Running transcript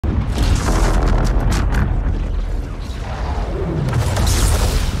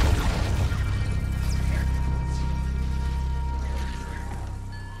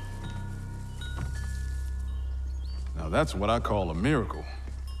that's what I call a miracle.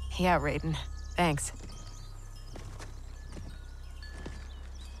 Yeah, Raiden. Thanks.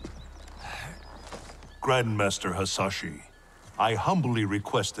 Grandmaster Hasashi, I humbly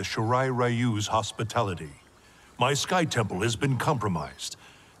request the Shirai Ryu's hospitality. My Sky Temple has been compromised.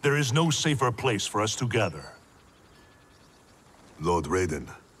 There is no safer place for us to gather. Lord Raiden,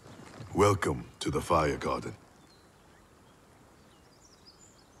 welcome to the Fire Garden.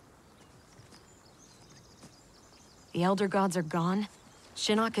 The Elder Gods are gone?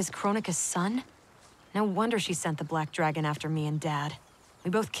 Shinnok is Kronika's son? No wonder she sent the Black Dragon after me and Dad.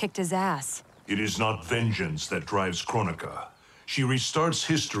 We both kicked his ass. It is not vengeance that drives Kronika. She restarts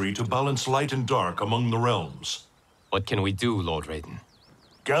history to balance light and dark among the realms. What can we do, Lord Raiden?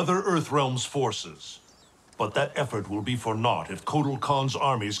 Gather Earthrealm's forces. But that effort will be for naught if Kotal Khan's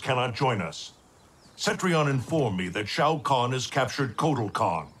armies cannot join us. Cetrion informed me that Shao Kahn has captured Kotal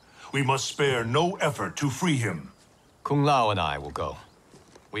Khan. We must spare no effort to free him. Kung Lao and I will go.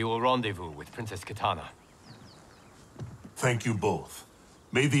 We will rendezvous with Princess Kitana. Thank you both.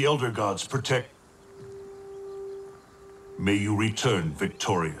 May the Elder Gods protect... May you return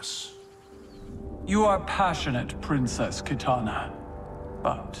victorious. You are passionate, Princess Kitana.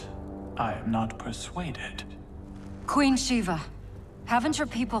 But I am not persuaded. Queen Shiva, haven't your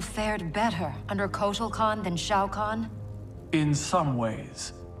people fared better under Kotal Khan than Shao Kahn? In some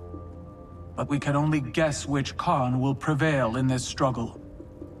ways. But we can only guess which Khan will prevail in this struggle.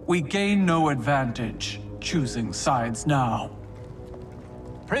 We gain no advantage choosing sides now.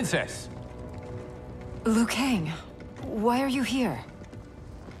 Princess! Liu Kang, why are you here?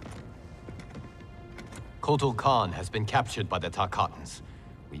 Kotal Khan has been captured by the Tarkatans.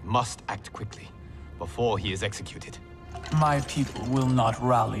 We must act quickly, before he is executed. My people will not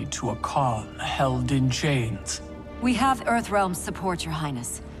rally to a Khan held in chains. We have Earthrealm's support, Your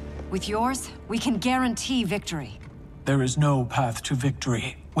Highness. With yours, we can guarantee victory. There is no path to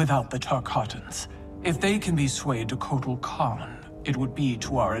victory without the Tarkatans. If they can be swayed to Kotal Khan, it would be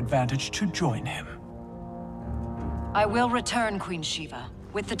to our advantage to join him. I will return, Queen Shiva,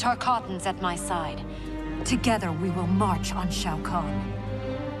 with the Tarkatans at my side. Together we will march on Shao Kahn.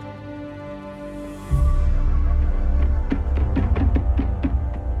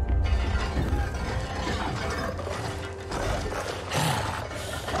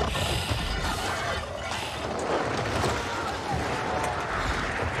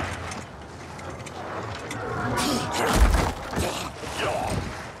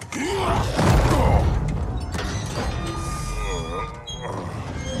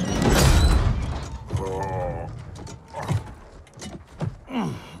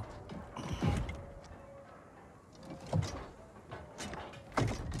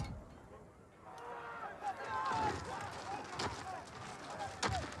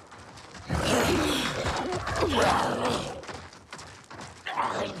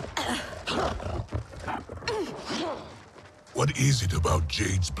 What is it about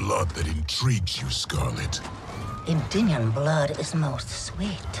Jade's blood that intrigues you, Scarlet? Indian blood is most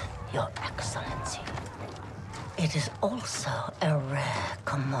sweet, Your Excellency. It is also a rare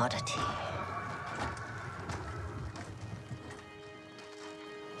commodity.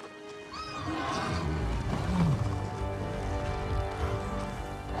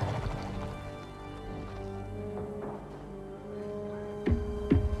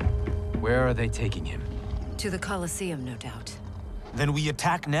 Where are they taking him? To the Colosseum, no doubt. Then we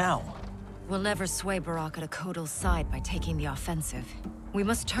attack now. We'll never sway Baraka to Kotal's side by taking the offensive. We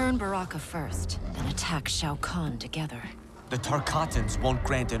must turn Baraka first, then attack Shao Kahn together. The Tarkatans won't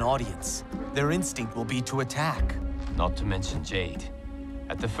grant an audience. Their instinct will be to attack. Not to mention Jade.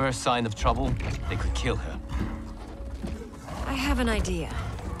 At the first sign of trouble, they could kill her. I have an idea.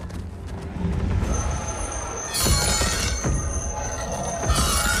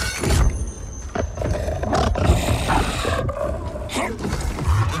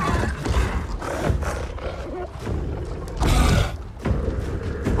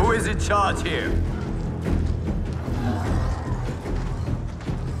 Who is in charge here?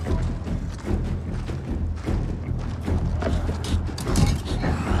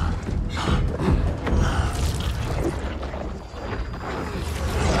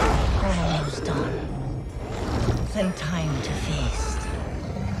 Almost done. Then time to feast.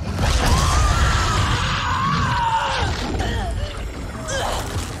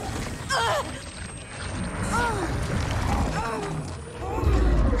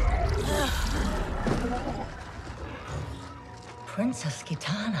 Princess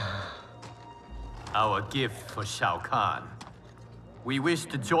Kitana. Our gift for Shao Kahn. We wish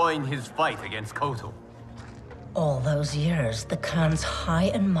to join his fight against Kotal. All those years, the Khan's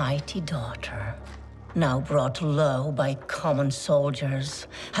high and mighty daughter. Now brought low by common soldiers.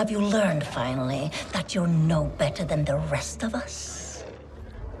 Have you learned, finally, that you're no better than the rest of us?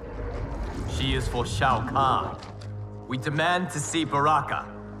 She is for Shao Kahn. We demand to see Baraka.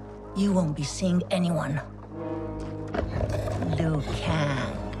 You won't be seeing anyone. Liu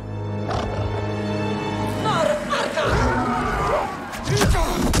Kang.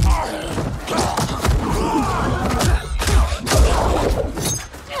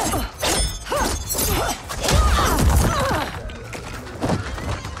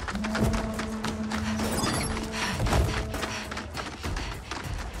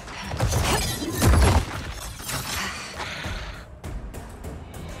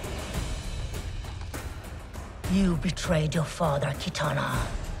 You betrayed your father, Kitana.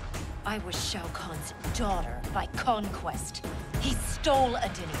 I was Shao Kahn's daughter by conquest. He stole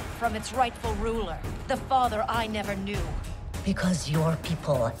Adini from its rightful ruler, the father I never knew. Because your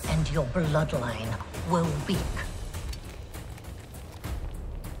people and your bloodline were weak.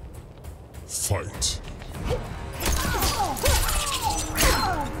 Fight.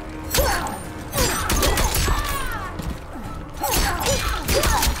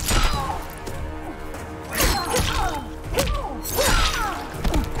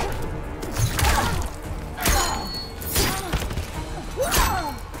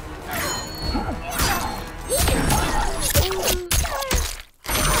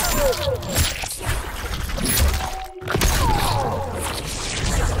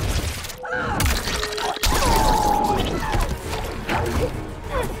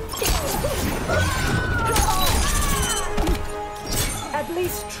 At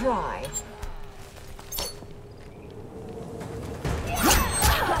least try.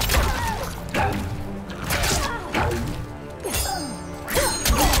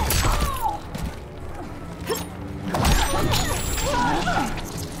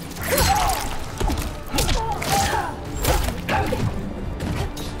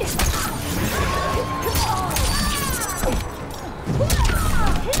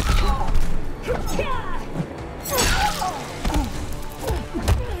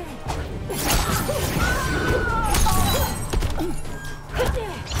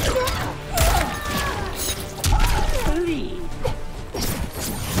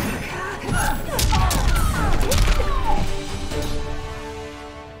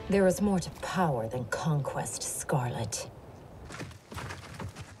 There is more to power than conquest, Scarlet.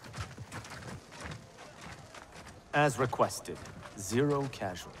 As requested, 0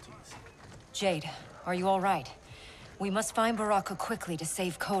 casualties. Jade, are you all right? We must find Baraka quickly to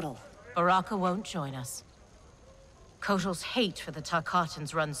save Kotal. Baraka won't join us. Kotal's hate for the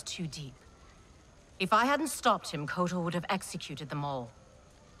Tarkatans runs too deep. If I hadn't stopped him, Kotal would have executed them all.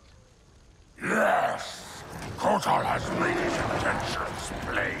 Yes! Kotal has made his intentions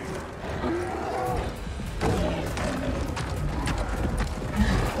plain.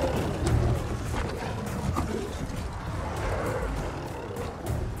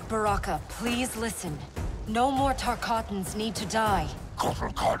 Baraka, please listen. No more Tarkatans need to die.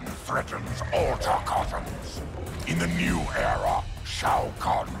 Kotal Khan threatens all Tarkatans. In the new era, Shao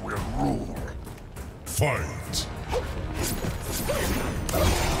Kahn will rule. Fight!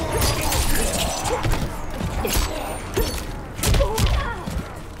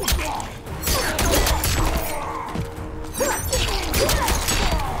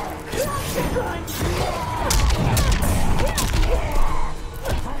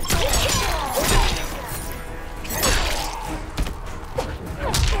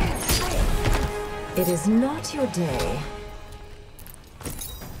 It is not your day.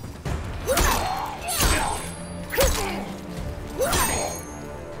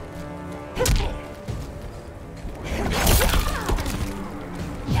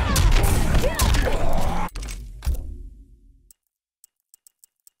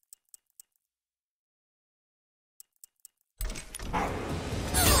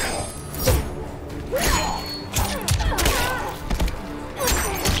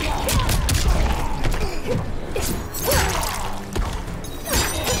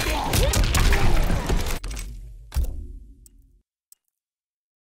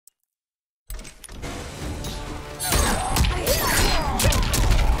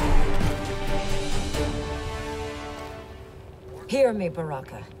 Hear me,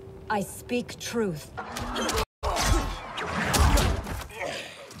 Baraka. I speak truth.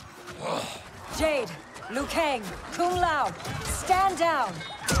 Jade, Liu Kang, Kung Lao, stand down!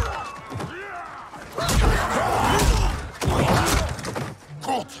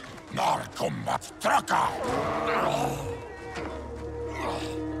 Gut, naar Kombat Traka!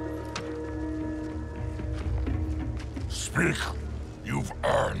 Speak. You've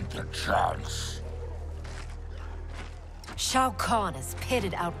earned the chance. Shao Kahn has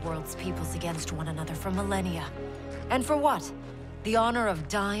pitted Outworld's peoples against one another for millennia. And for what? The honor of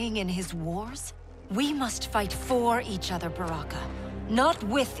dying in his wars? We must fight for each other, Baraka, not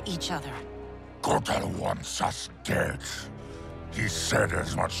with each other. Kotal wants us dead. He said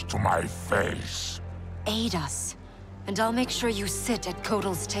as much to my face. Aid us, and I'll make sure you sit at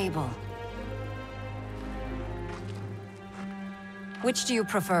Kotal's table. Which do you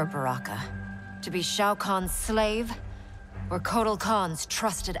prefer, Baraka? To be Shao Kahn's slave, or Kotal Khan's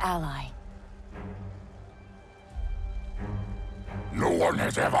trusted ally? No one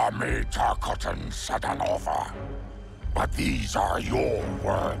has ever made Tarkatan such an offer. But these are your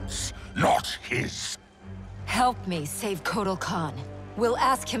words, not his. Help me save Kotal Khan. We'll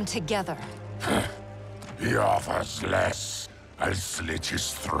ask him together. He offers less. I'll slit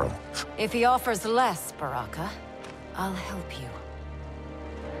his throat. If he offers less, Baraka, I'll help you.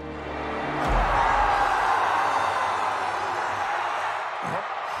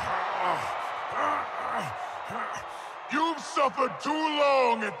 You've suffered too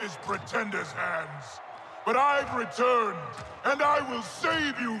long at this pretender's hands. But I've returned, and I will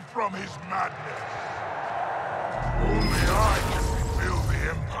save you from his madness. Only I can rebuild the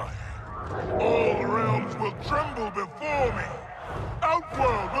Empire. All realms will tremble before me.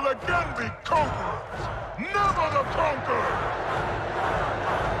 Outworld will again be conquerors, never the conquered!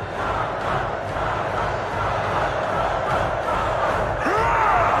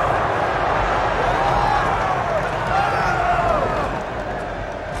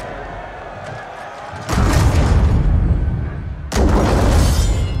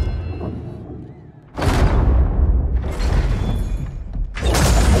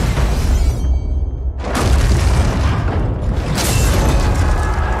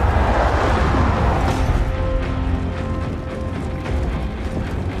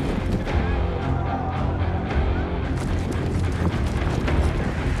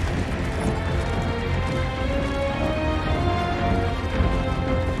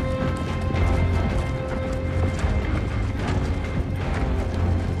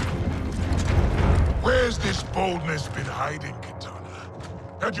 Where's this boldness been hiding,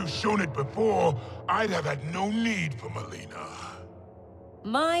 Kitana? Had you shown it before, I'd have had no need for Melina.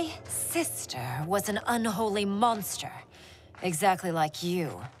 My sister was an unholy monster. Exactly like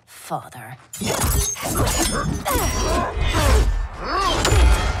you, father.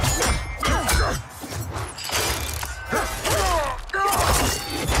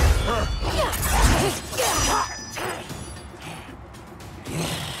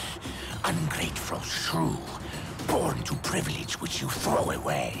 Ungrateful shrew, born to privilege which you throw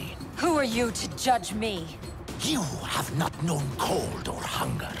away. Who are you to judge me? You have not known cold or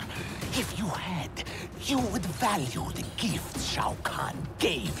hunger. If you had, you would value the gifts Shao Kahn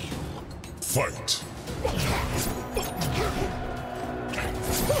gave you. Fight!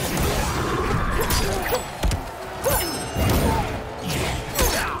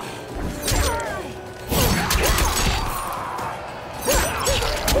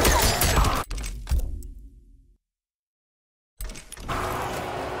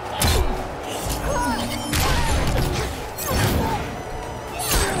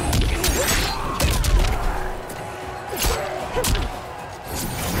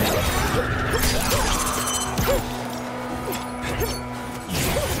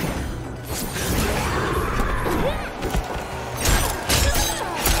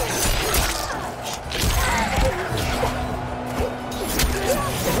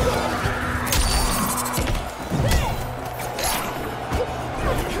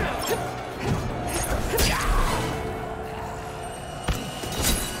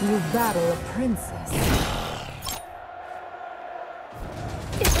 You battle a princess.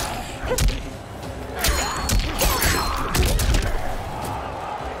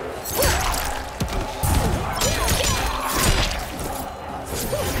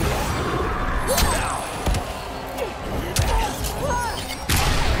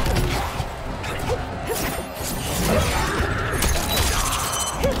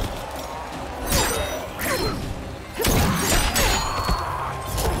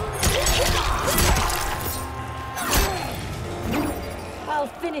 I'll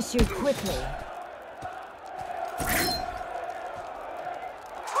finish you quickly.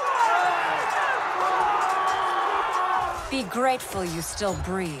 Be grateful you still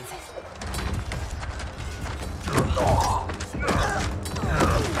breathe.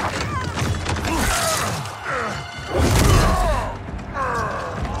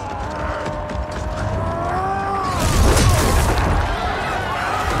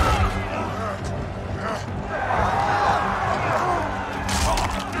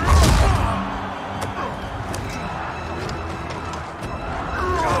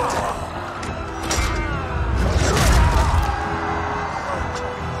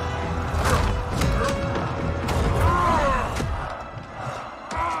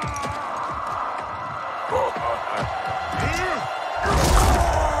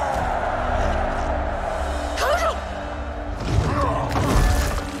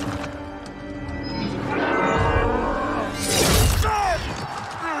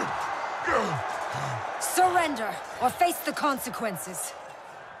 consequences.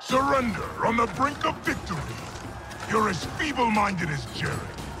 Surrender on the brink of victory. You're as feeble-minded as Jared.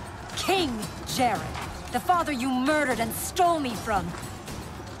 King Jared, the father you murdered and stole me from.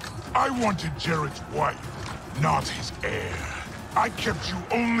 I wanted Jared's wife, not his heir. I kept you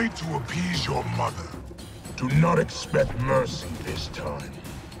only to appease your mother. Do not expect mercy this time.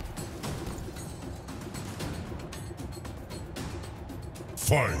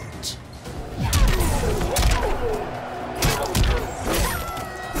 Fight!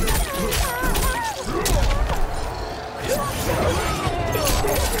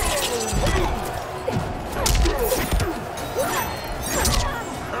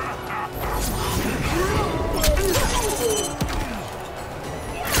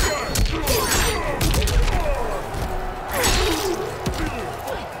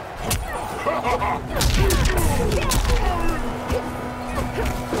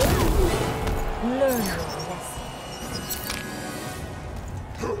 Learn your lesson.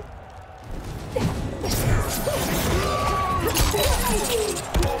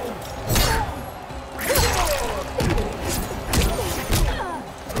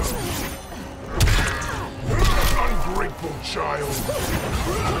 Ungrateful child!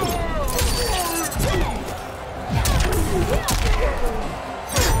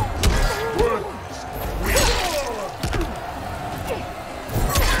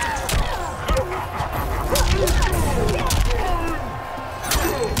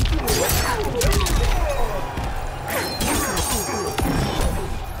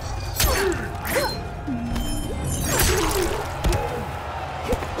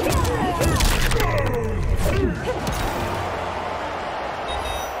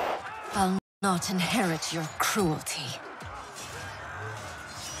 I'll not inherit your cruelty.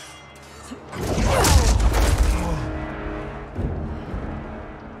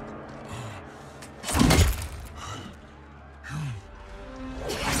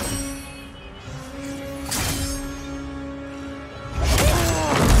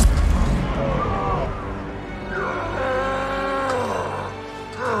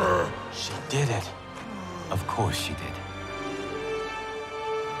 She did it. Of course she did.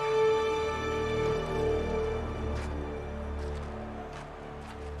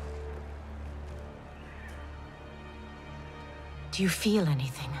 Do you feel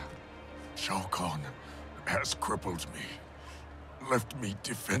anything? Shao Kahn has crippled me, left me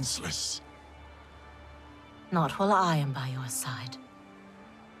defenseless. Not while I am by your side.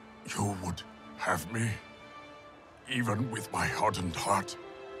 You would have me, even with my hardened heart.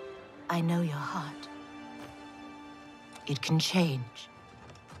 I know your heart. It can change.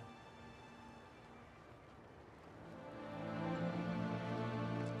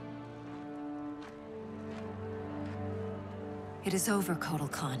 It is over,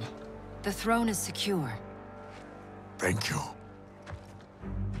 Kotal Khan. The throne is secure. Thank you.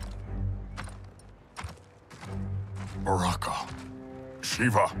 Baraka,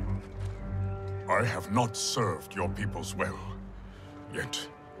 Shiva, I have not served your peoples well, yet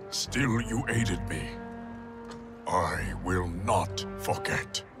still you aided me. I will not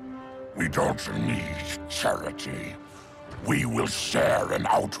forget. We don't need charity. We will share an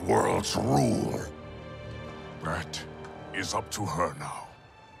Outworld's rule. That is up to her now.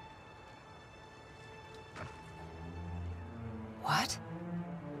 What?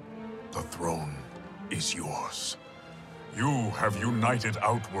 The throne is yours. You have united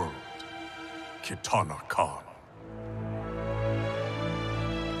Outworld, Kitana Khan.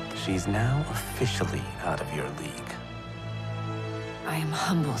 She's now officially out of your league. I am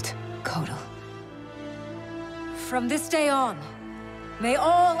humbled, Kotal. From this day on, may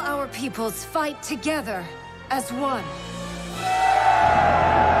all our peoples fight together as one.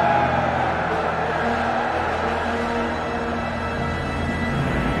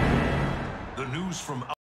 The news from